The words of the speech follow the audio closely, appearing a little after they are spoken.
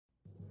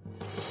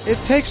It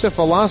takes a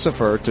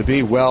philosopher to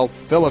be, well,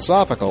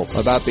 philosophical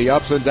about the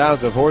ups and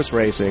downs of horse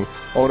racing.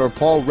 Owner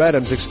Paul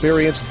Reddam's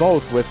experienced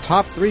both with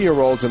top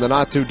 3-year-olds in the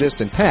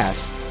not-too-distant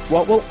past.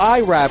 What will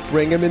Irap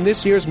bring him in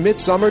this year's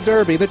Midsummer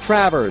Derby, the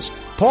Travers?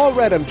 Paul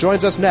Reddam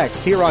joins us next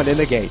here on In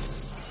the Gate.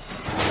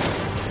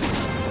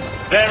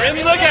 They're in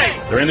the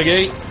gate. They're in the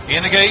gate.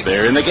 In the gate.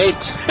 They're in the gate.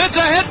 It's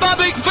a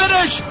head-bobbing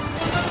finish.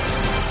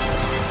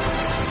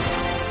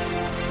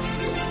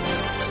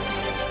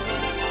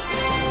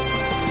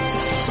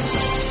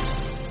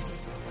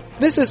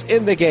 This is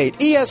In the Gate,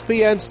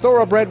 ESPN's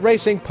Thoroughbred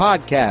Racing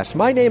podcast.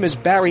 My name is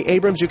Barry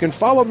Abrams. You can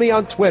follow me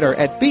on Twitter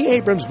at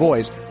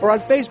 @BAbramsVoice or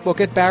on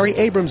Facebook at Barry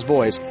Abrams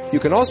Voice. You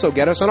can also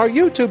get us on our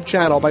YouTube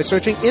channel by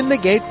searching In the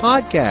Gate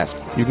Podcast.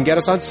 You can get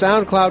us on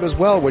SoundCloud as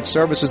well, which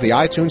services the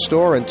iTunes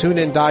Store and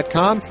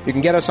TuneIn.com. You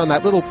can get us on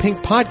that little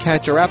pink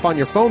podcatcher app on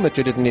your phone that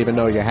you didn't even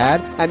know you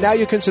had. And now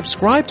you can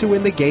subscribe to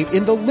In the Gate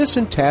in the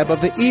Listen tab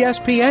of the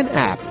ESPN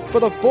app.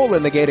 For the full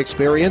In the Gate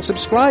experience,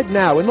 subscribe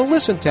now in the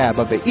Listen tab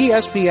of the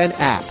ESPN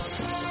app.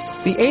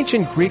 The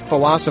ancient Greek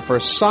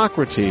philosopher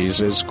Socrates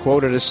is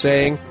quoted as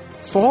saying,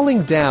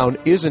 "Falling down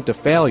isn't a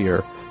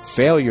failure.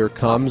 Failure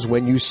comes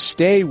when you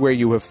stay where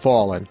you have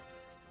fallen."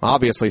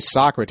 Obviously,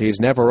 Socrates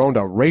never owned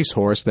a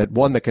racehorse that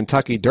won the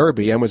Kentucky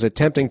Derby and was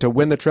attempting to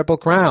win the Triple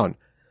Crown.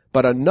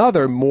 But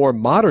another more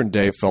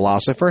modern-day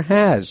philosopher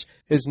has.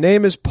 His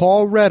name is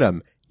Paul Reddam.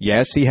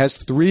 Yes, he has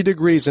 3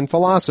 degrees in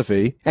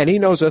philosophy, and he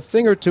knows a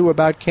thing or two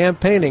about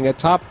campaigning a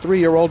top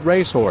 3-year-old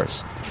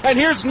racehorse. And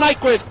here's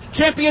Nyquist.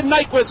 Champion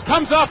Nyquist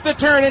comes off the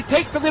turn and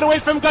takes the lead away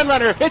from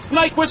Gunrunner. It's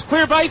Nyquist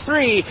clear by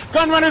 3.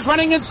 Gunrunner's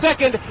running in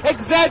second.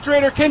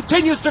 Exaggerator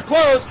continues to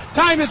close.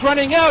 Time is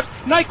running out.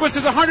 Nyquist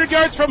is 100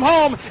 yards from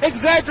home.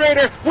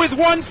 Exaggerator with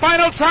one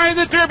final try in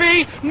the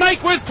Derby.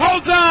 Nyquist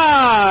holds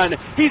on.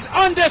 He's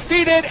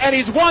undefeated, and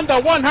he's won the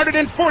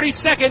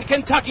 142nd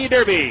Kentucky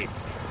Derby.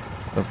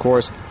 Of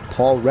course,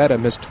 Paul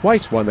Reddam has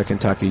twice won the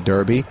Kentucky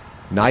Derby.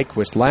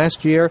 Nyquist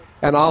last year,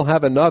 and I'll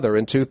have another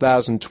in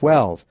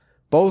 2012.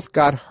 Both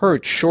got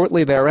hurt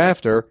shortly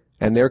thereafter,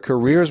 and their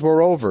careers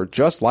were over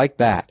just like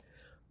that.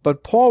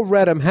 But Paul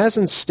Reddam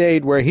hasn't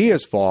stayed where he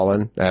has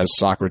fallen, as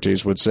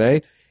Socrates would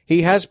say.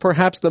 He has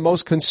perhaps the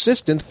most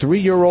consistent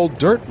 3-year-old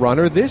dirt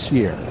runner this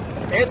year.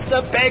 It's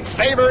the big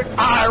favorite,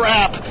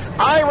 Irap.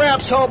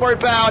 Irap's homeward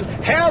bound,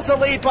 has a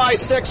lead by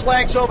 6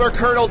 lengths over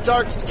Colonel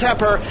Dark's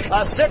Temper.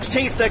 A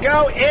 16th to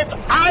go, it's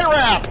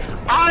Irap.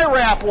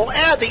 Irap will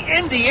add the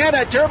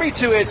Indiana Derby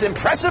to his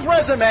impressive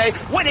resume,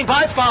 winning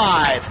by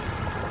 5.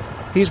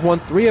 He's won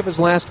 3 of his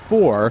last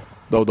 4,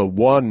 though the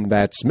one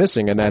that's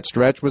missing in that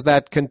stretch was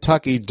that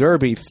Kentucky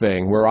Derby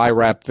thing where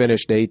Irap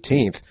finished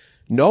 18th.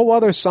 No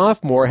other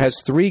sophomore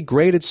has 3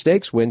 graded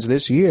stakes wins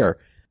this year.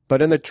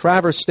 But in the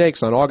Travers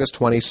Stakes on August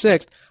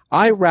 26th,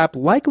 Irap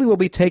likely will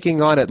be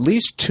taking on at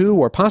least 2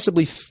 or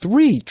possibly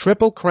 3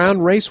 Triple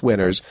Crown race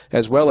winners,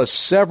 as well as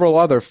several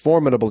other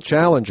formidable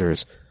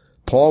challengers.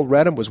 Paul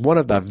Reddam was one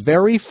of the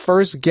very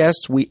first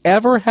guests we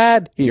ever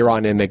had here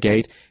on In the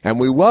Gate, and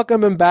we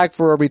welcome him back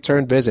for a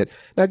return visit.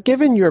 Now,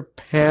 given your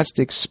past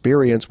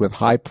experience with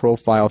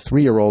high-profile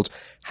 3-year-olds,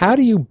 how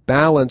do you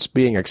balance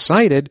being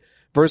excited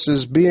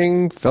versus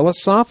being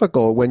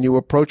philosophical when you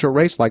approach a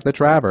race like the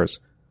Travers?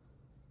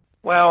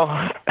 Well,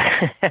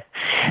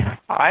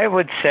 I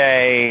would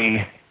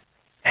say,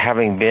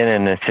 having been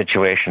in the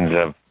situations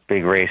of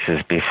big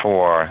races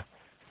before,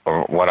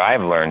 or what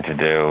I've learned to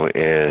do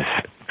is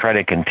try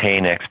to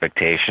contain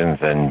expectations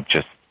and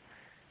just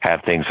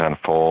have things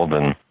unfold.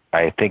 And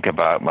I think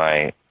about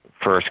my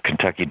first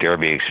Kentucky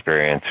Derby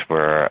experience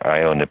where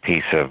I owned a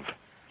piece of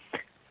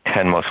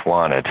 10 Most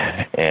Wanted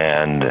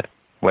and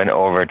went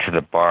over to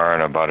the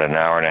barn about an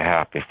hour and a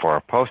half before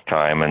post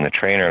time, and the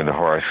trainer of the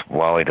horse,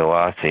 Wally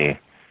DeLassy,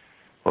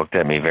 looked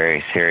at me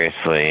very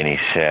seriously and he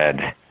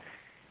said,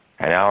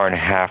 "An hour and a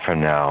half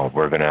from now,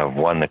 we're going to have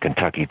won the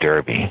Kentucky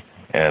Derby."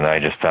 And I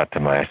just thought to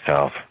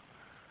myself,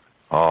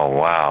 oh,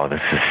 wow,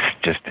 this is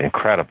just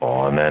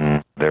incredible. And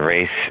then the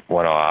race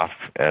went off,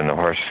 and the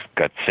horse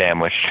got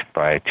sandwiched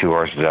by 2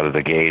 horses out of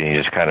the gate, and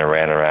he just kind of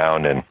ran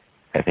around, and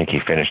I think he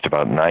finished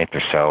about 9th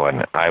or so,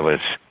 and I was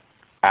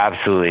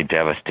absolutely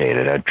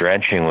devastated,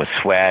 drenching with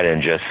sweat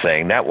and just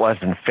saying, that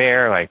wasn't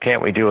fair, like,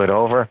 can't we do it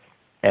over?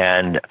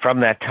 And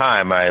from that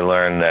time, I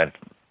learned that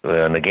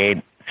when the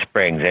gate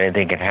springs,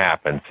 anything can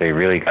happen, so you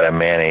really got to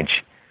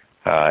manage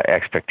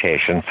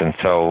expectations. And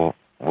so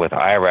with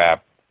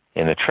Irap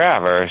in the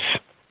Travers,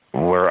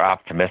 we're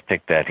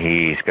optimistic that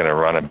he's going to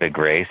run a big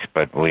race,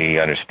 but we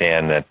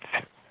understand that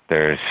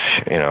there's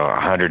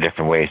 100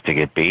 different ways to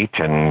get beat,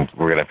 and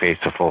we're going to face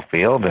a full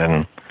field,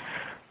 and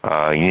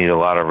you need a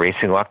lot of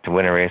racing luck to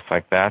win a race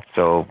like that.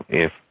 So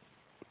if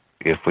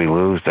we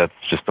lose, that's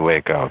just the way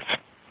it goes.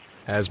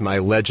 As my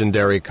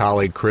legendary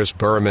colleague Chris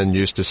Berman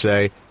used to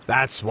say,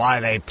 that's why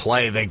they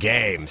play the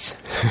games.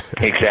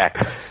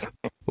 Exactly.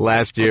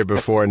 Last year,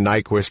 before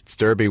Nyquist's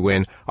Derby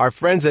win, our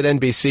friends at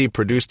NBC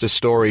produced a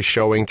story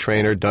showing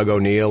trainer Doug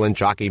O'Neill and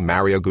jockey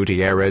Mario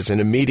Gutierrez in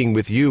a meeting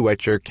with you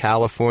at your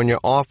California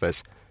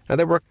office. Now,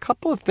 there were a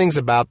couple of things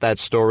about that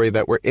story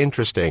that were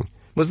interesting.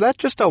 Was that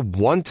just a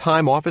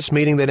one-time office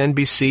meeting that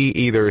NBC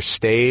either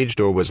staged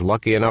or was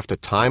lucky enough to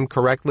time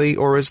correctly,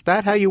 or is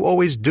that how you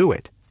always do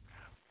it?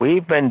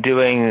 We've been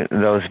doing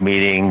those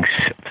meetings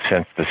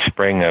since the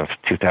spring of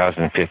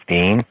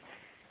 2015,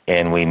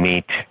 and we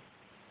meet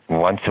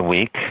once a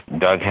week.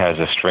 Doug has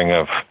a string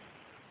of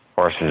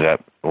horses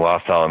at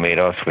Los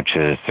Alamitos, which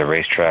is a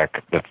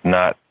racetrack that's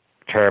not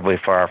terribly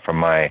far from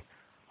my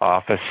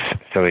office.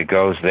 So he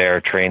goes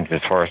there, trains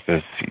his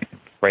horses.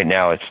 Right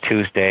now it's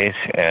Tuesdays,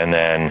 and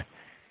then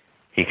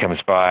he comes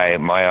by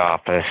my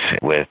office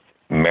with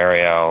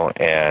Mario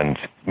and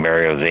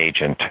Mario's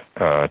agent,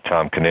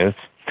 Tom Knuth,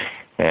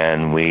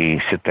 and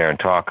we sit there and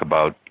talk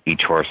about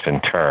each horse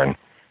in turn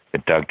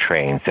that Doug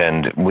trains.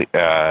 And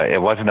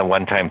it wasn't a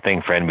one-time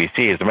thing for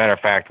NBC. As a matter of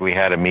fact, we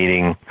had a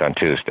meeting on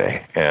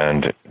Tuesday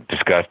and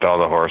discussed all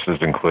the horses,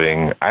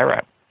 including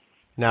Irap.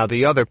 Now,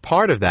 the other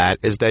part of that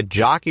is that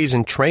jockeys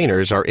and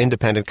trainers are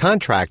independent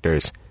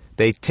contractors.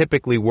 They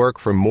typically work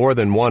for more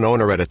than one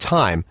owner at a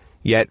time,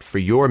 yet for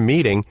your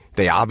meeting,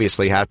 they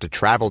obviously have to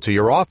travel to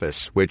your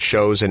office, which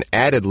shows an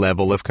added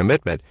level of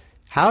commitment.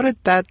 How did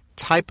that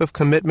type of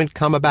commitment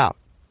come about?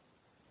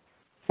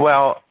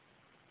 Well,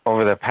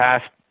 over the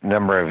past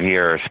number of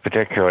years,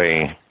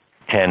 particularly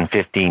 10,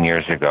 15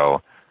 years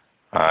ago,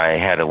 I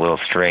had a little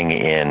string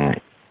in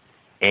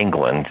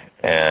England,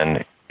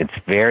 and it's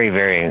very,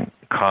 very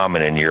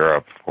common in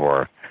Europe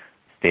for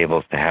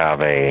stables to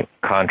have a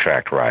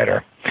contract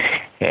rider.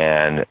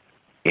 And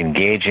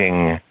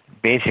engaging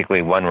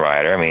basically one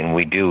rider, I mean,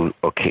 we do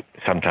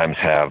sometimes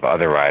have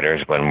other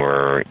riders when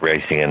we're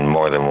racing in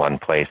more than one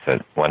place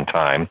at one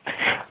time.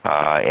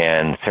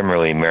 And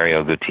similarly,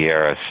 Mario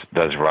Gutierrez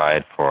does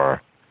ride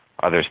for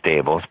other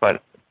stables,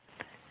 but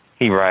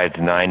he rides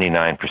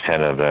 99%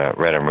 of the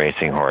Reddam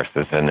racing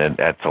horses, and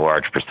that's a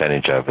large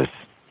percentage of his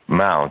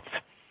mounts.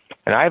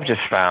 And I've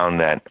just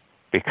found that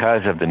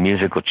because of the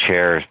musical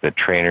chairs that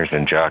trainers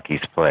and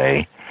jockeys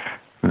play,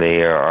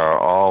 they are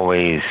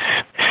always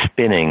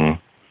spinning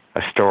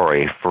a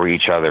story for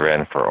each other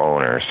and for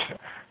owners.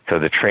 So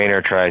the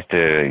trainer tries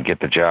to get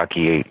the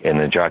jockey and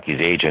the jockey's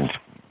agent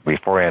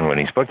beforehand when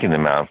he's booking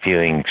them out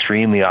feeling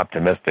extremely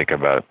optimistic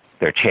about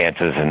their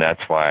chances, and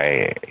that's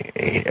why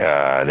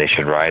they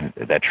should ride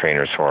that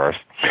trainer's horse.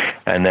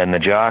 And then the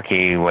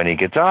jockey, when he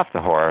gets off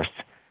the horse,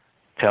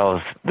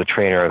 tells the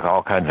trainer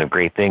all kinds of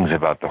great things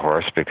about the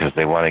horse because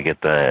they want to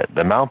get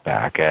the mount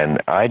back.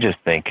 And I just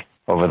think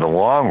over the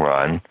long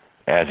run,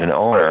 as an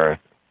owner,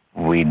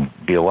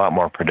 we'd be a lot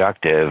more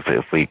productive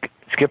if we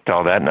skipped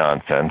all that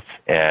nonsense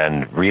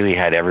and really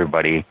had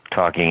everybody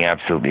talking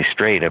absolutely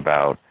straight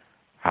about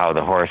how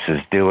the horse is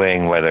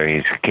doing, whether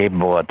he's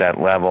capable at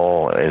that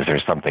level, is there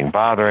something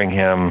bothering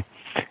him,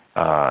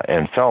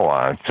 and so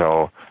on.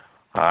 So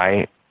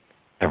I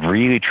have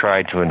really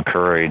tried to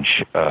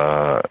encourage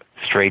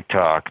straight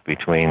talk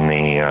between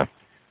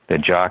the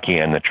jockey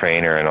and the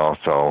trainer, and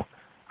also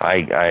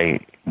I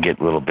get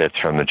little bits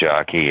from the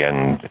jockey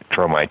and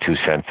throw my 2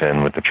 cents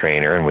in with the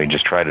trainer, and we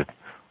just try to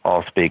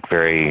all speak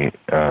very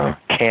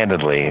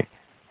candidly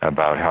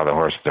about how the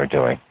horses are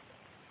doing.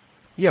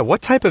 Yeah,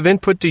 what type of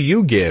input do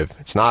you give?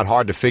 It's not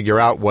hard to figure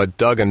out what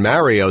Doug and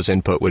Mario's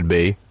input would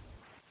be.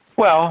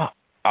 Well,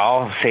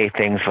 I'll say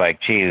things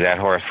like, gee, that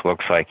horse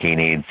looks like he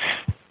needs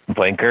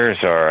blinkers,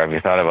 or have you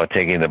thought about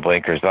taking the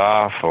blinkers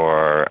off,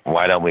 or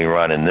why don't we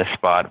run in this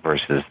spot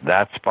versus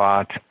that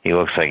spot? He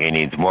looks like he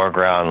needs more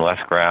ground, less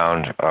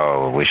ground.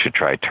 Oh, we should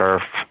try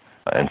turf,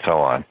 and so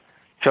on.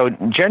 So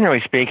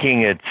generally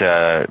speaking, it's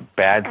a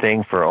bad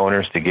thing for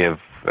owners to give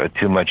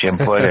too much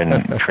input,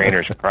 and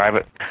trainers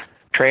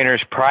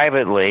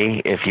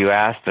privately, if you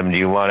ask them, do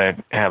you want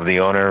to have the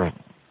owner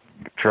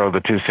throw the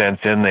 2 cents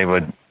in,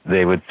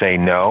 they would say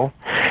no.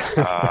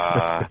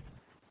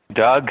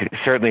 Doug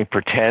certainly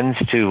pretends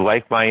to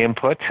like my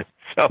input,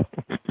 so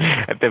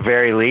at the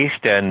very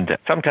least, and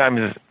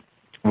sometimes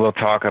we'll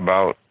talk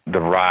about the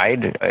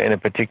ride in a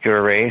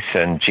particular race,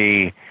 and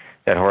gee,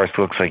 that horse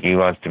looks like he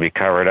wants to be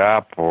covered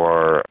up,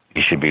 or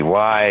he should be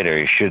wide, or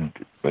he should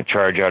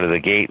charge out of the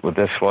gate with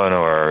this one,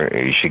 or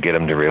you should get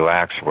him to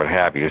relax, or what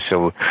have you.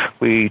 So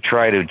we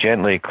try to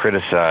gently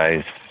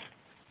criticize,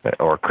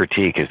 or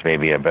critique is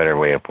maybe a better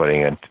way of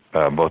putting it,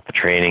 both the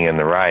training and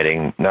the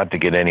riding, not to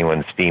get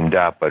anyone steamed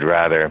up, but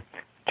rather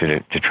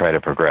to try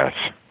to progress.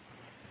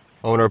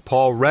 Owner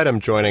Paul Reddam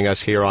joining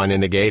us here on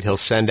In the Gate. He'll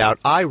send out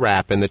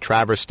Irap in the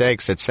Travers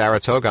Stakes at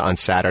Saratoga on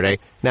Saturday.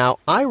 Now,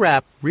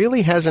 Irap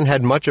really hasn't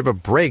had much of a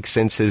break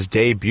since his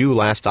debut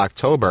last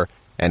October,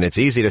 and it's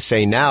easy to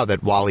say now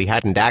that while he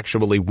hadn't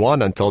actually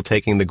won until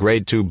taking the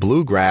Grade 2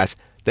 Bluegrass,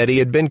 that he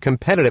had been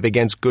competitive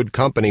against good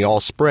company all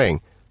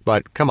spring.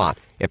 But come on,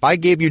 if I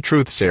gave you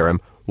truth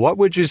serum, what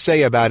would you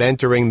say about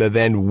entering the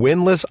then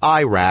winless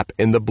Irap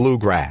in the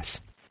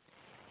Bluegrass?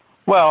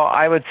 Well,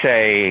 I would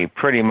say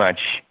pretty much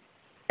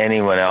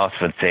anyone else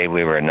would say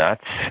we were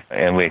nuts,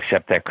 and we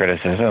accept that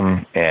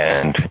criticism,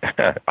 and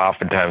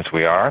oftentimes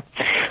we are.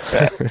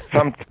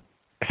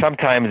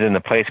 Sometimes in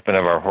the placement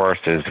of our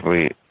horses,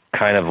 we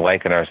kind of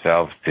liken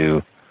ourselves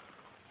to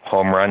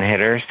home run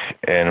hitters,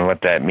 and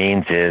what that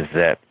means is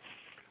that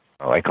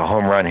like a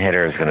home run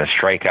hitter is going to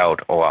strike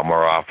out a lot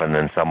more often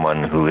than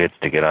someone who hits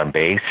to get on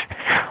base.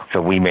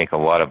 So we make a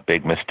lot of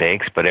big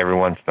mistakes, but every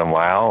once in a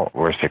while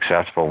we're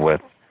successful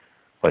with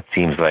what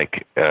seems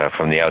like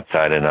from the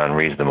outside an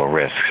unreasonable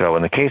risk. So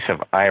in the case of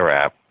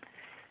Irap,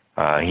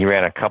 he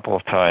ran a couple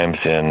of times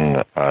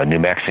in New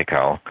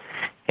Mexico,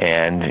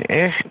 and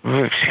it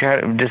was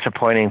kind of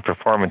disappointing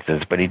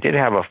performances, but he did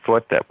have a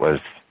foot that was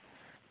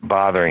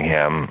bothering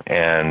him,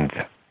 and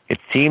it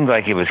seemed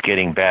like he was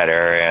getting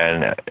better.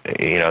 And,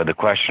 the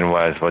question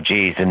was, well,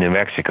 geez, in New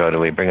Mexico, do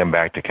we bring him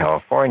back to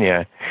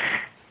California?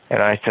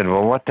 And I said,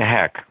 well, what the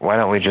heck? Why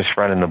don't we just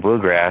run in the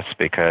bluegrass?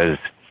 Because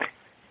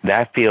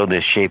that field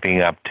is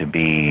shaping up to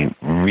be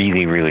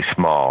really, really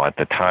small. At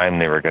the time,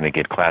 they were going to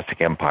get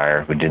Classic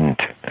Empire, who didn't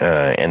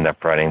end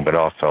up running, but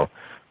also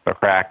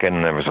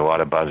McCracken. There was a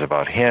lot of buzz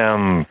about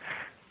him,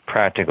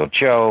 Practical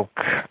Joke,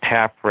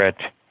 Taprit.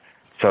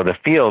 So the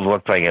field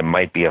looked like it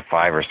might be a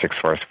 5 or 6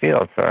 horse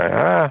field.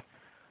 So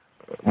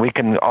we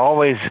can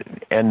always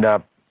end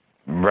up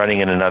running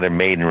in another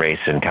maiden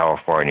race in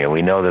California.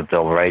 We know that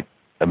they'll write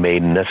a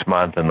maiden this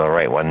month and they'll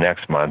write one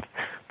next month.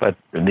 But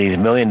these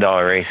 $1 million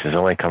races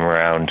only come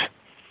around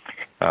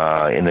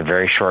in a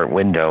very short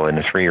window in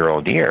the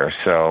 3-year-old year.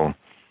 So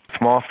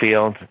small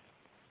field,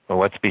 well,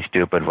 let's be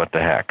stupid, what the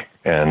heck?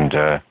 And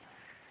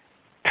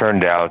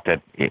turned out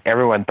that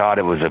everyone thought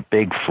it was a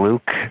big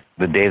fluke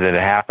the day that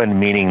it happened,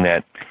 meaning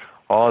that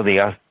all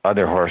the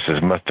other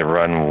horses must have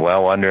run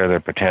well under their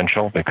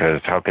potential,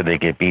 because how could they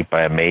get beat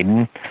by a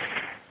maiden?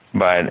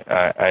 But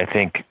I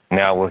think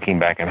now looking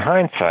back in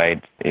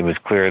hindsight, it was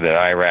clear that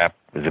Irap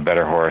was a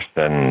better horse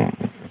than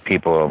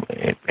people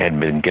had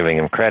been giving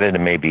him credit,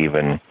 and maybe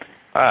even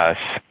us.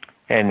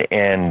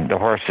 And the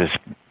horse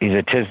he's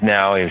a tiz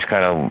now. He's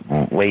kind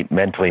of late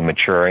mentally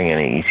maturing, and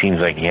he seems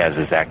like he has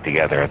his act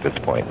together at this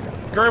point.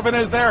 Gervin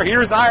is there.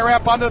 Here's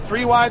Irap on the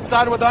 3 wide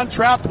side with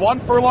Untrapped. 1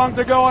 furlong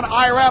to go, and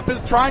Irap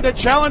is trying to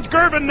challenge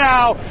Gervin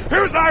now.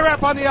 Here's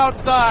Irap on the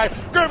outside.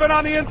 Gervin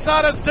on the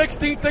inside, a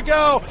 16th to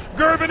go.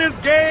 Gervin is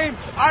game.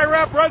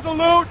 Irap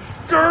resolute.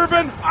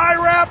 Gervin,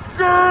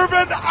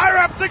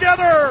 Irap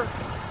together.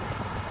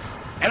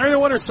 Entering the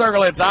winner's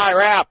circle, it's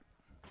Irap.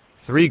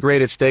 3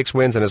 graded stakes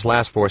wins in his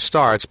last 4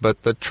 starts,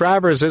 but the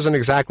Travers isn't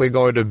exactly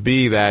going to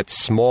be that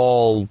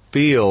small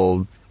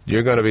field.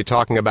 You're going to be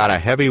talking about a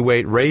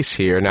heavyweight race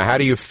here. Now, how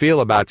do you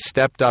feel about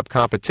stepped-up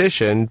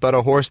competition, but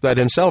a horse that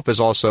himself has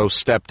also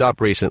stepped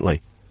up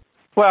recently?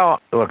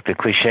 Well, look, the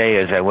cliche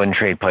is I wouldn't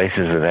trade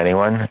places with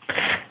anyone,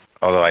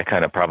 although I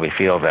kind of probably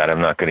feel that.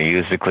 I'm not going to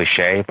use the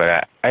cliche,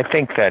 but I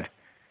think that,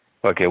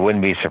 look, it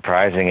wouldn't be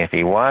surprising if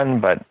he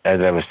won, but as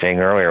I was saying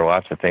earlier,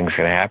 lots of things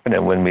can happen.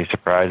 It wouldn't be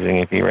surprising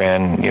if he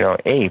ran,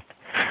 8th.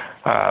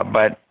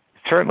 But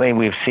certainly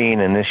we've seen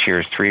in this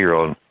year's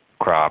 3-year-old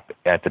crop,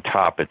 at the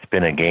top, it's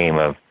been a game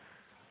of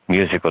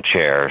musical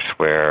chairs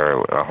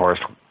where a horse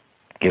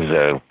gives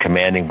a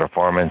commanding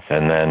performance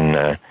and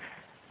then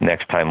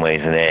next time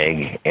lays an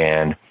egg.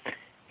 And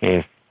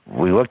if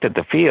we looked at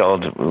the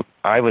field,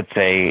 I would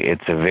say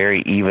it's a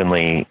very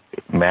evenly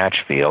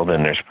matched field,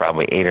 and there's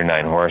probably 8 or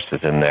 9 horses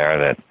in there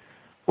that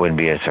wouldn't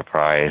be a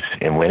surprise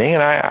in winning.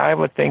 And I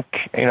would think,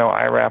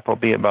 Irap will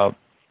be about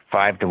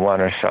 5 to 1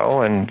 or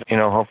so, and,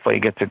 hopefully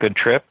he gets a good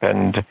trip.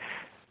 And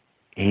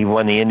he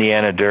won the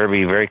Indiana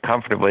Derby very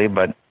comfortably,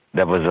 but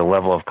that was a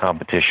level of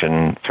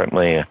competition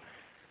certainly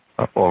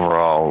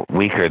overall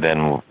weaker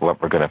than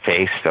what we're going to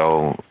face,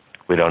 so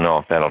we don't know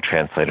if that'll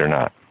translate or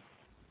not.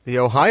 The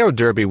Ohio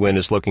Derby win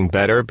is looking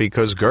better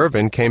because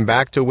Gervin came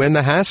back to win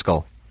the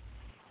Haskell.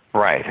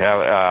 Right,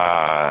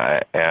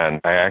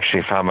 and I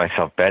actually found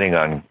myself betting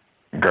on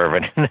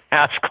Gervin in the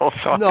Haskell.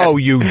 So no,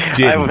 you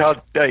didn't.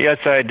 Yes,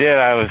 I did.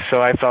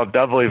 I felt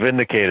doubly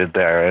vindicated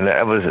there, and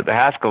the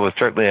Haskell was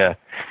certainly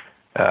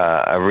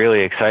a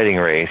really exciting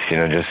race.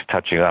 Just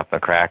touching off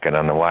McCracken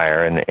on the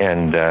wire,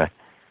 and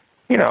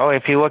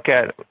if you look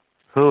at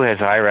who has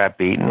Irap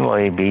beaten, well,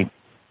 he beat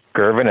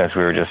Gervin, as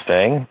we were just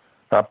saying.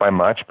 Not by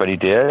much, but he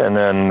did. And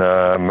then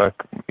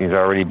he's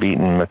already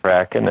beaten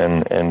McCracken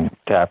and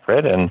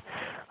Taprit. And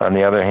on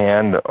the other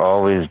hand,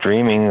 Always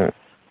Dreaming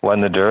won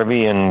the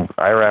Derby, and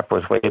Irap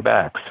was way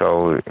back.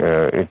 So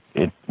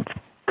it's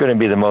going to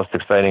be the most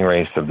exciting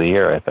race of the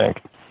year, I think.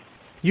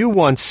 You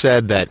once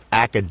said that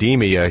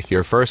academia,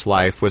 your first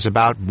life, was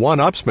about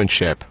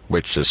one-upsmanship,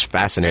 which is a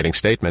fascinating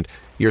statement.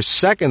 Your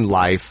second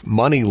life,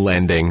 money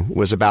lending,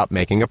 was about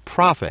making a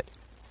profit.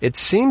 It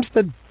seems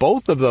that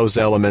both of those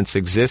elements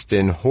exist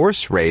in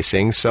horse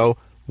racing, so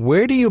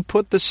where do you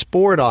put the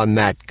sport on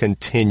that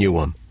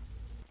continuum?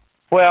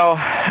 Well,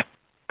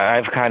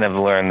 I've kind of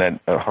learned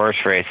that horse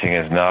racing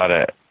is not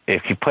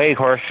if you play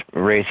horse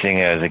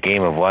racing as a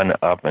game of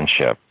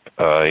one-upmanship,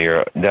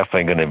 you're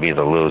definitely going to be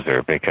the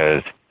loser,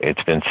 because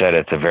it's been said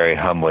it's a very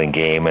humbling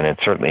game, and it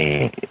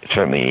certainly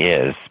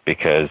is,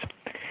 because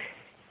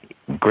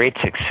great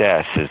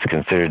success is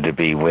considered to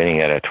be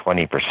winning at a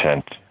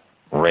 20%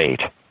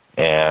 rate.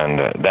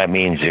 And that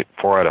means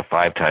 4 out of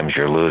 5 times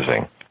you're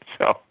losing.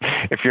 So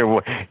if you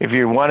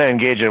want to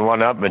engage in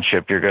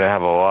one-upmanship, you're going to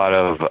have a lot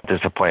of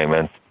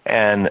disappointments.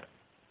 And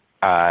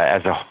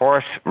as a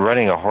horse,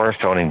 running a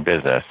horse-owning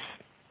business,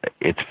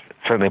 it's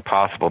certainly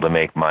possible to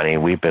make money.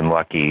 We've been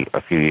lucky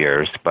a few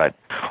years, but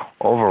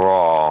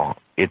overall,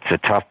 it's a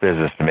tough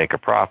business to make a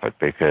profit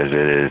because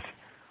it is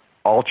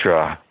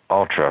ultra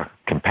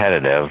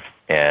competitive,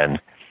 and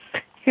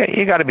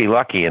you got to be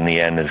lucky in the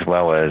end as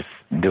well as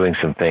doing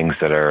some things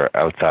that are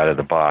outside of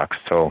the box.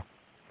 So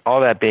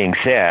all that being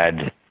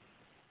said,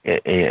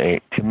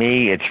 to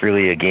me, it's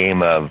really a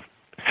game of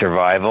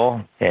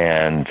survival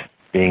and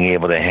being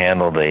able to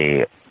handle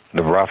the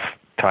rough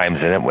times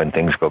in it when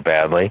things go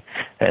badly.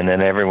 And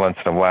then every once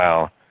in a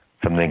while,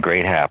 something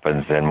great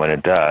happens. And when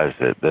it does,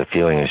 the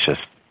feeling is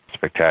just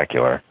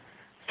spectacular.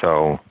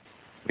 So,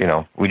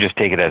 we just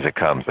take it as it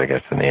comes, I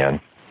guess, in the end.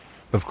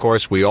 Of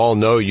course, we all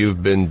know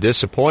you've been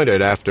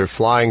disappointed after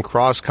flying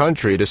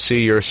cross-country to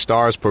see your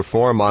stars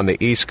perform on the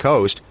East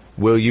Coast.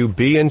 Will you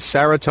be in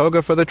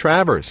Saratoga for the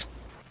Travers?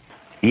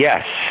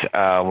 Yes,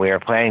 we are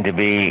planning to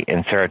be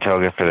in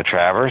Saratoga for the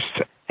Travers,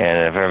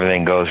 and if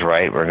everything goes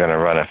right, we're going to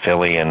run a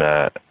filly and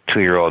a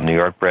 2-year-old New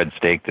York bred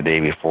stake the day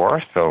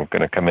before, so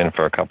going to come in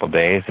for a couple of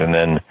days and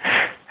then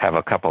have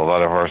a couple of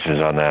other horses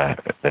on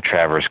the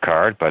Travers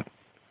card, but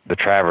the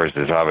Travers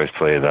is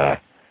obviously the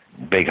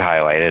big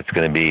highlight. It's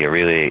going to be a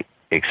really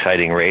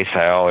exciting race.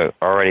 I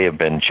already have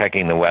been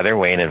checking the weather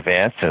way in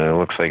advance, and it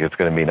looks like it's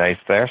going to be nice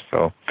there.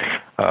 So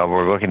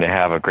we're looking to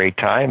have a great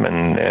time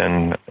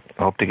and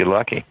hope to get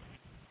lucky.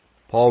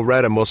 Paul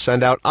Reddam will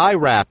send out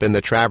Irap in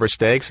the Travers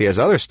Stakes. He has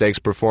other stakes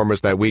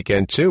performers that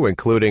weekend, too,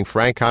 including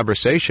Frank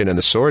Conversation and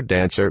the Sword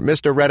Dancer.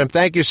 Mr. Reddam,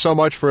 thank you so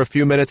much for a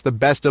few minutes. The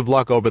best of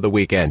luck over the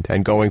weekend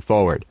and going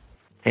forward.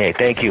 Hey,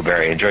 thank you,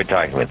 Barry. Enjoyed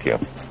talking with you.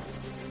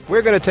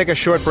 We're going to take a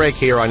short break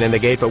here on In the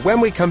Gate, but when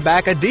we come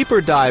back, a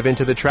deeper dive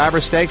into the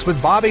Travers Stakes with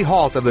Bobby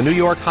Ehalt of the New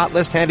York Hot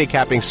List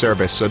Handicapping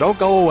Service, so don't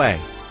go away.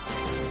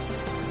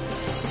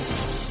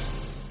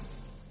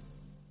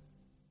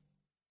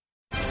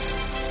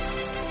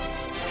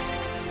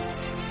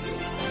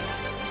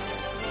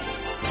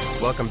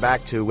 Welcome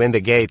back to In the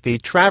Gate. The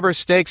Travers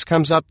Stakes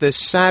comes up this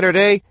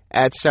Saturday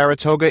at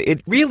Saratoga.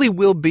 It really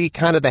will be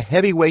kind of the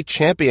heavyweight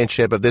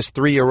championship of this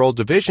 3-year-old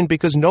division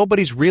because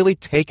nobody's really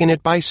taken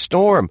it by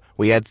storm.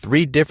 We had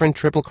 3 different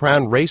Triple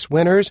Crown race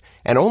winners,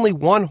 and only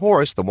one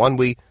horse, the one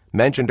we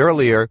mentioned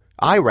earlier,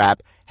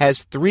 Irap,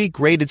 has 3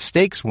 graded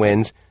stakes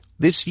wins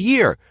this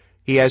year.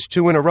 He has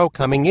 2 in a row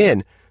coming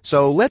in.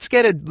 So let's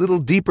get a little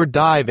deeper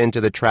dive into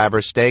the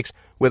Travers Stakes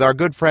with our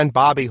good friend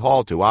Bobby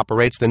Ehalt, who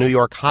operates the New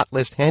York Hot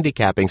List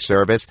Handicapping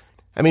Service.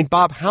 I mean,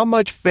 Bob, how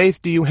much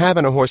faith do you have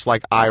in a horse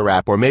like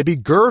Irap or maybe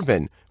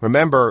Gervin?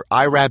 Remember,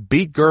 Irap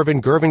beat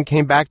Gervin. Gervin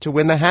came back to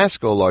win the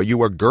Haskell. Are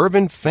you a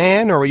Gervin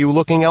fan or are you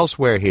looking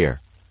elsewhere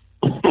here?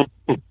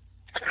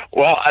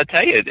 Well, I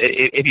tell you,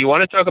 if you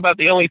want to talk about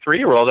the only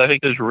 3-year-old, I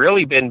think has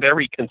really been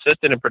very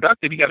consistent and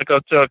productive. You got to go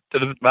talk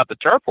about the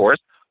turf horse,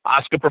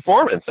 Oscar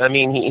Performance. I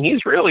mean,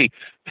 he's really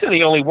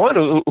the only one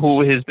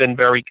who has been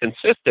very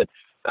consistent.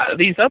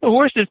 These other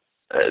horses,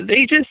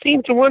 they just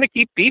seem to want to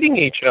keep beating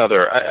each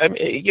other.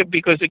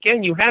 Because,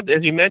 again, you have,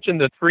 as you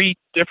mentioned, the 3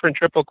 different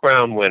Triple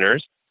Crown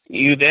winners.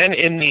 You then,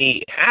 in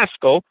the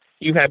Haskell,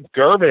 you have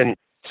Gervin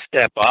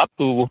step up,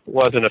 who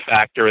wasn't a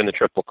factor in the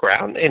Triple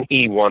Crown, and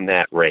he won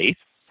that race.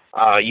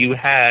 You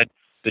had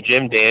the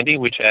Jim Dandy,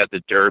 which had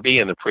the Derby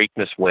and the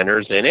Preakness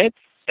winners in it,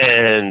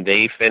 and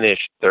they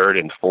finished 3rd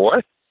and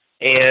 4th.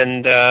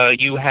 And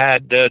you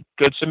had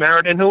Good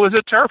Samaritan, who was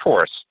a turf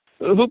horse,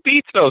 who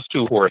beats those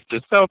 2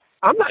 horses. So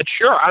I'm not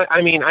sure.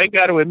 I mean, I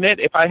got to admit,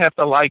 if I have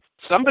to like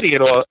somebody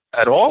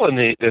at all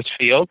in this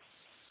field,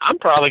 I'm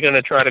probably going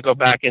to try to go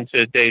back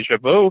into Deja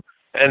Vu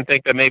and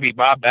think that maybe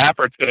Bob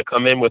Baffert's going to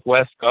come in with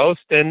West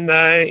Coast, and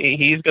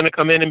he's going to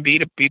come in and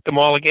beat them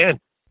all again.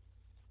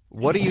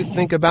 What do you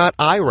think about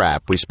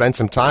Irap? We spent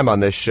some time on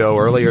this show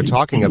earlier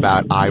talking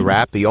about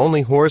Irap, the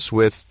only horse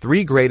with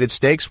 3 graded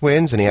stakes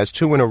wins, and he has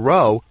 2 in a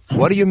row.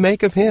 What do you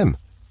make of him?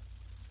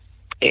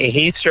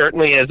 He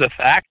certainly is a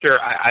factor.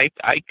 I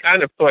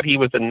kind of thought he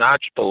was a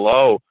notch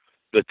below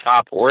the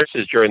top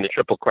horses during the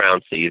Triple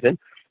Crown season,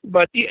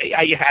 but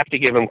you have to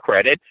give him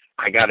credit.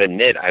 I got to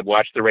admit, I've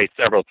watched the race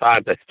several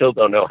times. I still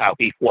don't know how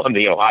he won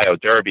the Ohio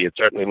Derby. It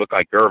certainly looked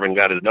like Gervin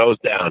got his nose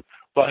down,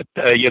 but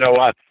you know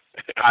what?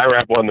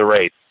 Irap won the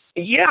race.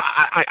 Yeah,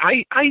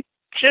 I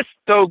just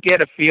don't get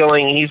a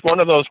feeling he's one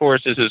of those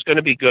horses who's going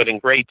to be good in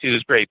grade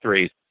 2s, grade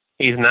 3s.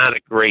 He's not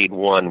a grade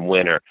 1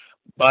 winner.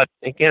 But,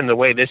 again, the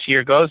way this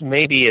year goes,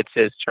 maybe it's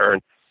his turn.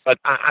 But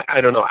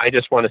I don't know. I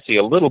just want to see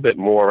a little bit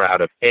more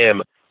out of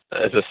him.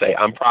 As I say,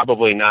 I'm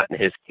probably not in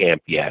his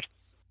camp yet.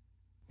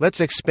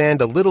 Let's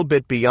expand a little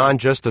bit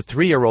beyond just the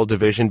 3-year-old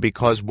division,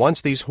 because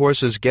once these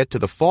horses get to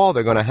the fall,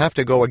 they're going to have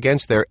to go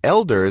against their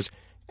elders.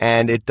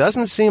 And it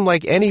doesn't seem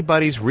like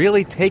anybody's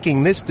really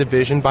taking this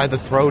division by the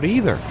throat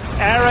either.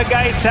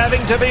 Arrogate's having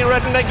to be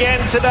ridden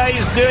again today.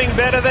 He's doing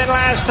better than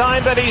last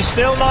time, but he's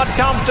still not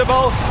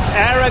comfortable.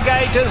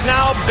 Arrogate is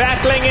now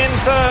battling in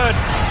 3rd.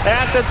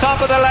 At the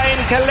top of the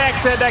lane,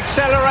 Collected.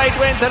 Accelerate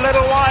went a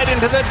little wide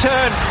into the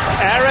turn.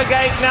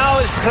 Arrogate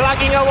now is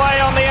plugging away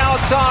on the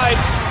outside.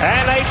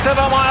 An 1/8 of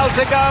a mile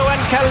to go,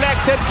 and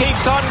Collected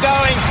keeps on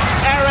going.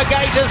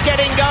 Arrogate is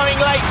getting going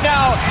late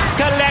now.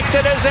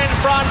 Collected is in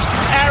front.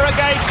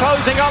 Arrogate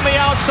closing on the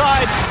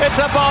outside. It's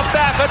a Bob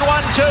Baffert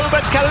 1-2,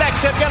 but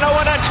Collected going to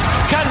win it.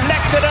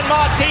 Collected and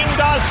Martin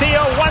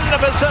Garcia won the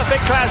Pacific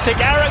Classic.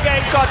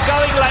 Arrogate got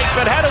going late,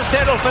 but had to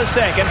settle for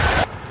second.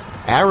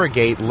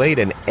 Arrogate laid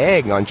an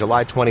egg on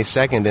July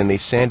 22nd in the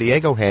San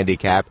Diego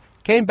handicap,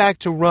 came back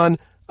to run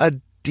a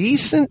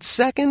decent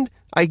second,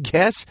 I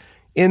guess,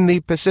 in the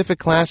Pacific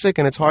Classic,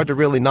 and it's hard to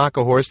really knock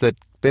a horse that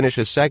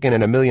finishes second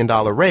in $1 million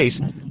race,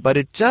 but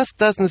it just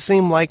doesn't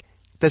seem like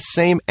the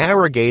same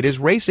Arrogate is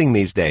racing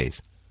these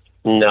days.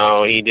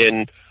 No, he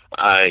didn't.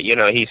 He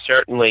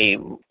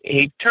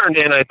turned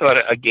in, I thought,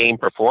 a game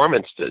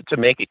performance to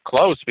make it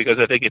close, because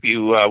I think if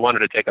you wanted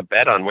to take a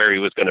bet on where he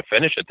was going to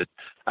finish at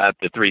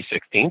the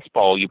 3/16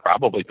 pole, you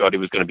probably thought he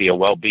was going to be a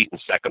well-beaten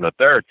second or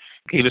third.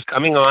 He was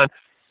coming on.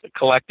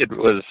 Collected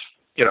was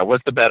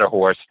the better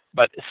horse,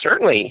 but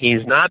certainly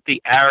he's not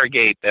the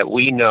Arrogate that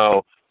we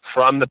know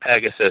from the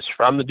Pegasus,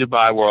 from the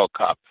Dubai World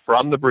Cup,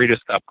 from the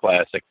Breeders' Cup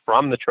Classic,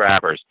 from the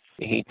Travers.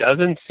 He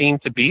doesn't seem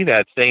to be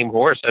that same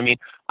horse. I mean,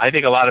 I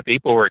think a lot of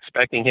people were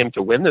expecting him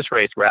to win this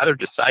race rather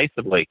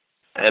decisively,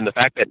 and the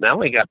fact that not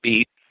only got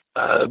beat,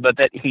 but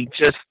that he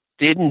just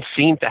didn't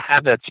seem to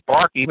have that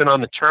spark even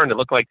on the turn. It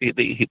looked like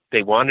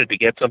they wanted to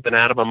get something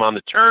out of him on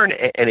the turn,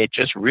 and it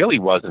just really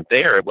wasn't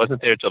there. It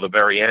wasn't there till the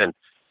very end.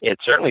 It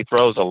certainly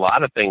throws a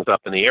lot of things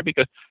up in the air,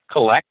 because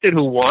Collected,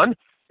 who won,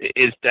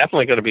 is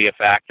definitely going to be a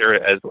factor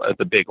as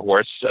the big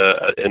horse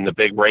in the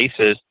big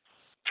races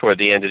toward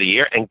the end of the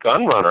year. And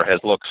Gunrunner has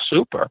looked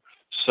super.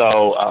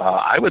 So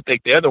I would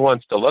think they're the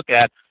ones to look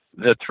at.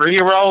 The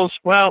 3-year-olds,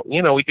 well,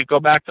 we could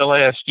go back to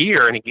last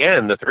year. And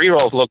again, the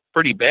 3-year-olds looked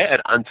pretty bad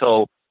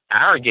until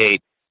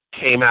Arrogate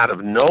came out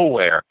of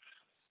nowhere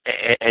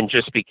and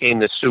just became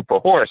this super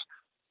horse.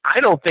 I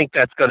don't think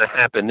that's going to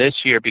happen this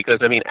year, because,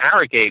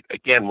 Arrogate,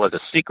 again, was a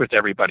secret to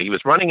everybody. He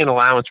was running in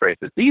allowance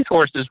races. These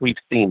horses, we've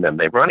seen them.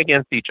 They run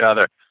against each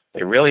other.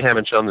 They really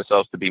haven't shown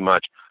themselves to be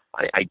much.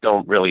 I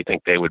don't really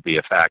think they would be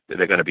a factor.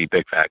 They're going to be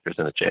big factors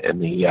in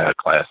the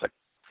Classic,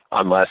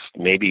 unless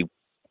maybe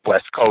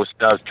West Coast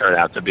does turn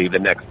out to be the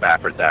next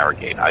Baffert's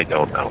Arrogate. I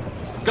don't know.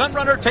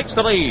 Gunrunner takes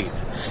the lead.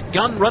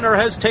 Gunrunner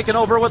has taken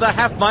over with a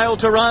half mile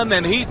to run,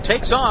 and he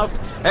takes off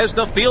as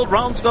the field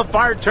rounds the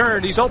far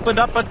turn. He's opened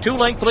up a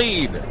 2-length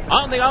lead.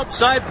 On the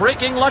outside,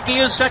 Breaking Lucky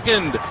is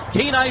second.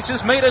 Keen Ice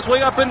has made his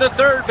way up into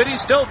third, but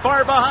he's still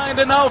far behind,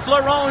 and now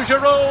Florent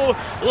Giroux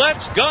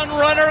lets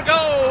Gunrunner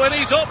go, and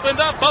he's opened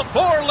up a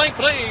 4-length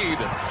lead.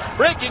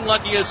 Breaking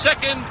Lucky is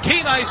second.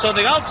 Keen Ice on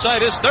the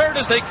outside is third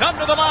as they come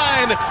to the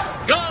line.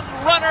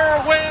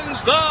 Gunrunner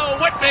wins the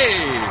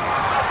Whitney.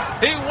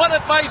 He won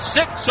it by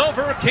 6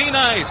 over Keen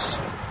Ice.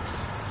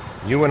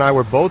 You and I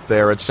were both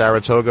there at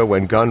Saratoga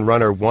when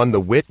Gunrunner won the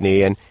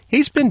Whitney, and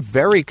he's been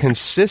very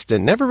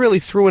consistent, never really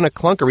threw in a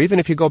clunker, even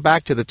if you go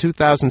back to the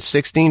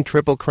 2016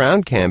 Triple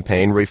Crown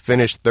campaign where he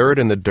finished third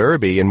in the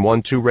Derby and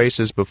won 2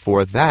 races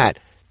before that.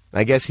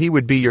 I guess he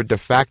would be your de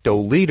facto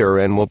leader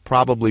and will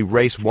probably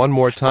race one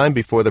more time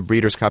before the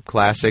Breeders' Cup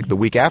Classic the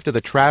week after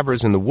the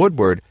Travers and the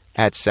Woodward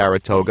at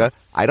Saratoga.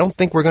 I don't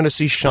think we're going to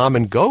see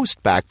Shaman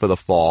Ghost back for the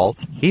fall.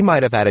 He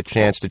might have had a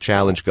chance to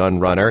challenge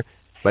Gunrunner,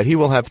 but he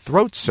will have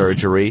throat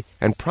surgery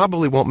and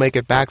probably won't make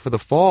it back for the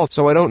fall,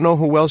 so I don't know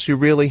who else you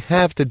really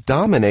have to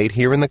dominate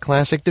here in the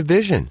Classic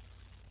division.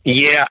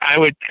 Yeah, I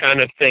would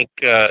kind of think,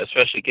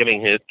 especially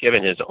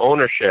given his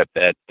ownership,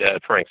 that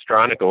Frank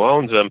Stronach, who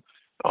owns him,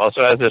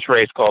 also has this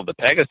race called the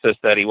Pegasus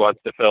that he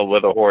wants to fill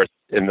with a horse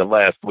in the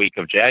last week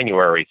of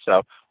January.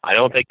 So I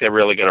don't think they're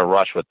really going to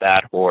rush with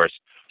that horse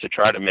to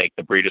try to make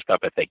the Breeders' Cup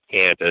if they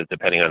can't,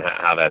 depending on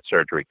how that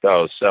surgery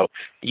goes. So,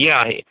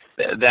 yeah,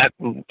 that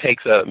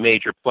takes a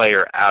major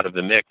player out of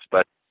the mix.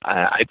 But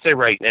I'd say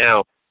right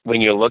now,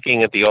 when you're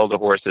looking at the older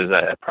horses,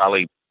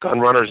 probably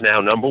Gunrunner's now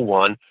number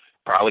 1,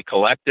 probably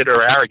Collected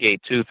or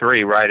Arrogate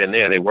 2-3 right in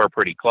there. They were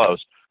pretty close.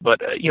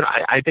 But,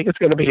 I think it's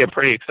going to be a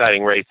pretty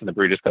exciting race in the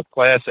Breeders' Cup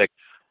Classic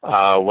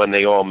when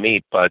they all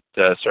meet. But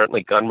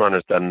certainly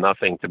Gunrunner's done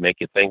nothing to make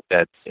you think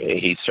that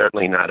he's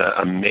certainly not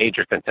a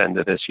major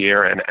contender this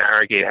year. And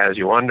Arrogate has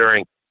you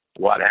wondering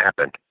what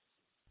happened.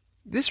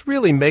 This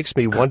really makes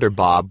me wonder,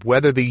 Bob,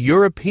 whether the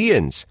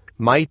Europeans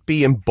might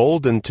be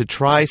emboldened to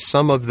try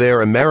some of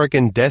their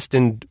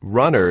American-destined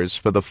runners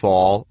for the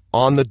fall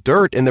on the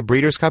dirt in the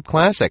Breeders' Cup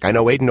Classic. I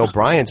know Aidan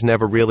O'Brien's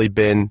never really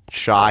been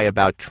shy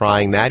about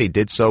trying that. He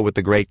did so with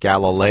the great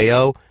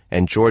Galileo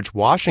and George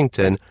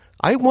Washington.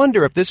 I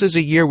wonder if this is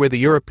a year where the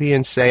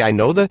Europeans say, I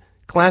know the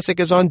Classic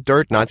is on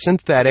dirt, not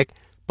synthetic,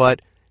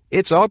 but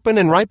it's open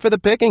and ripe for the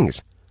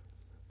pickings.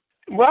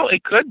 Well,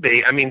 it could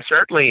be. I mean,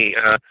 certainly,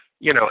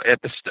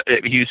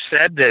 if you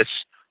said this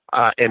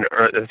in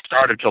the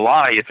start of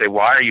July, you say,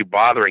 why are you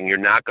bothering? You're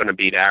not going to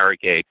beat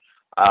Arrogate.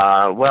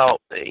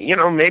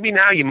 Maybe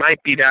now you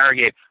might beat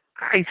Arrogate.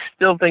 I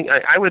still think,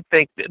 I would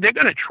think they're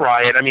going to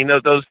try it. I mean,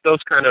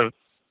 those kind of,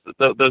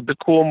 the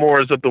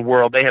Coolmores of the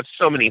world, they have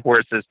so many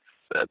horses.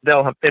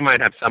 They might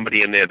have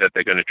somebody in there that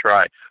they're going to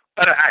try.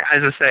 But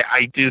as I say,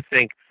 I do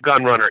think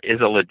Gunrunner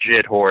is a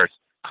legit horse.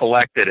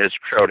 Collected has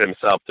showed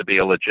himself to be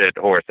a legit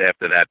horse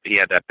after that. He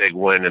had that big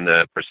win in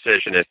the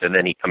Precisionist, and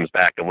then he comes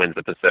back and wins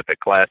the Pacific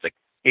Classic.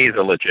 He's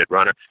a legit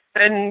runner.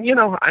 And,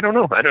 I don't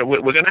know.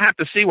 We're going to have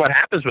to see what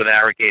happens with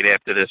Arrogate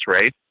after this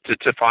race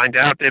to find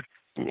out if,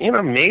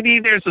 maybe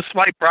there's a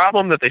slight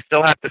problem that they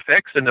still have to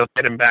fix, and they'll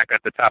get him back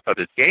at the top of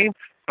his game.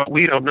 But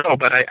we don't know.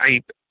 But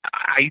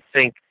I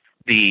think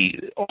the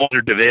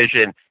older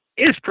division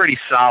is pretty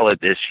solid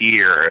this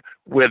year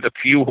with a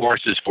few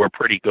horses who are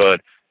pretty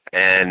good.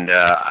 And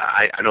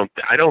I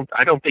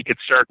don't think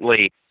it's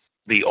certainly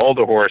the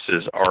older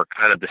horses are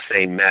kind of the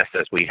same mess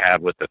as we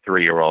have with the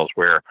 3-year-olds,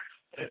 where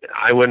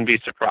I wouldn't be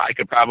surprised. I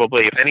could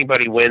probably, if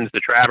anybody wins the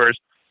Travers,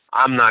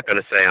 I'm not going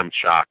to say I'm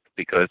shocked,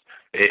 because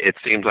it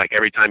seems like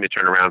every time you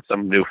turn around,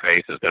 some new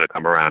face is going to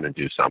come around and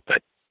do something.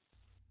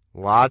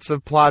 Lots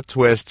of plot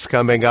twists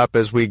coming up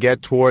as we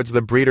get towards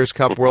the Breeders'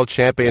 Cup World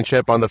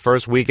Championship on the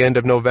first weekend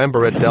of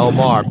November at Del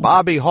Mar.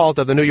 Bobby Ehalt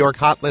of the New York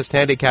Hot List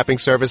Handicapping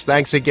Service,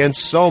 thanks again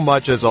so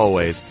much as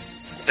always.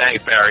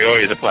 Thanks, Barry.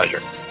 Always a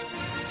pleasure.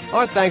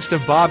 Our thanks to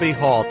Bobby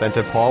Ehalt and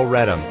to Paul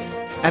Reddam.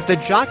 At the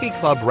Jockey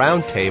Club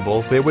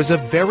Roundtable, there was a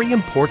very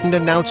important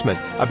announcement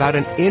about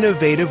an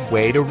innovative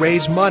way to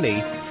raise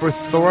money for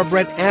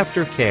thoroughbred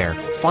aftercare,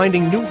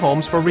 finding new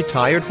homes for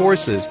retired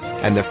horses,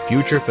 and the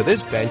future for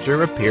this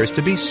venture appears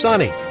to be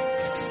sunny.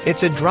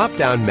 It's a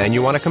drop-down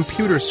menu on a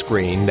computer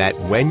screen that,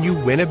 when you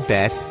win a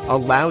bet,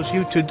 allows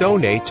you to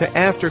donate to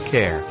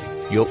aftercare.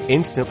 You'll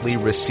instantly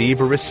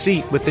receive a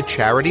receipt with the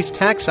charity's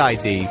tax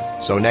ID,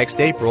 so next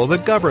April the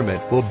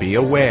government will be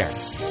aware.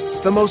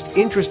 The most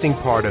interesting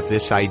part of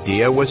this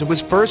idea was it was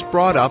first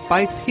brought up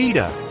by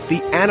PETA,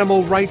 the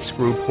animal rights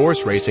group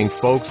horse racing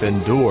folks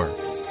endure.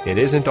 It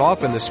isn't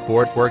often the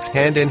sport works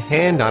hand in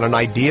hand on an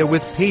idea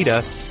with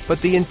PETA,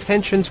 but the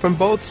intentions from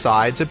both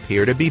sides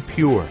appear to be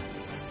pure.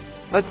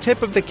 A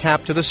tip of the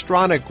cap to the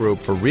Stronach Group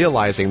for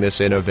realizing this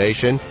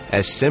innovation,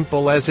 as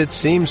simple as it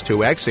seems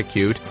to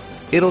execute.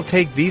 It'll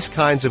take these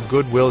kinds of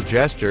goodwill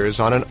gestures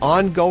on an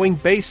ongoing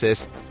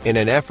basis in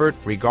an effort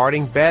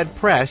regarding bad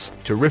press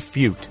to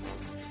refute.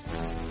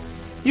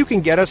 You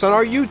can get us on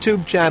our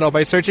YouTube channel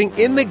by searching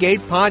In the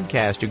Gate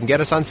Podcast. You can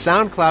get us on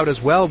SoundCloud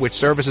as well, which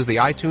services the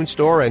iTunes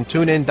Store and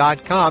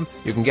TuneIn.com.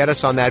 You can get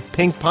us on that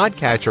pink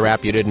podcatcher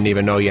app you didn't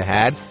even know you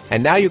had.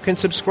 And now you can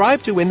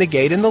subscribe to In the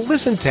Gate in the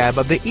Listen tab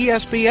of the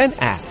ESPN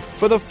app.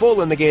 For the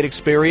full In the Gate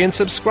experience,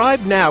 subscribe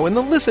now in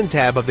the Listen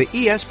tab of the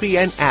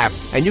ESPN app.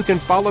 And you can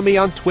follow me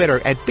on Twitter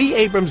at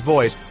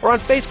 @BAbramsVoice or on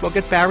Facebook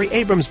at Barry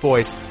Abrams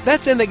Voice.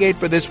 That's In the Gate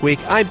for this week.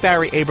 I'm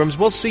Barry Abrams.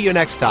 We'll see you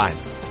next time.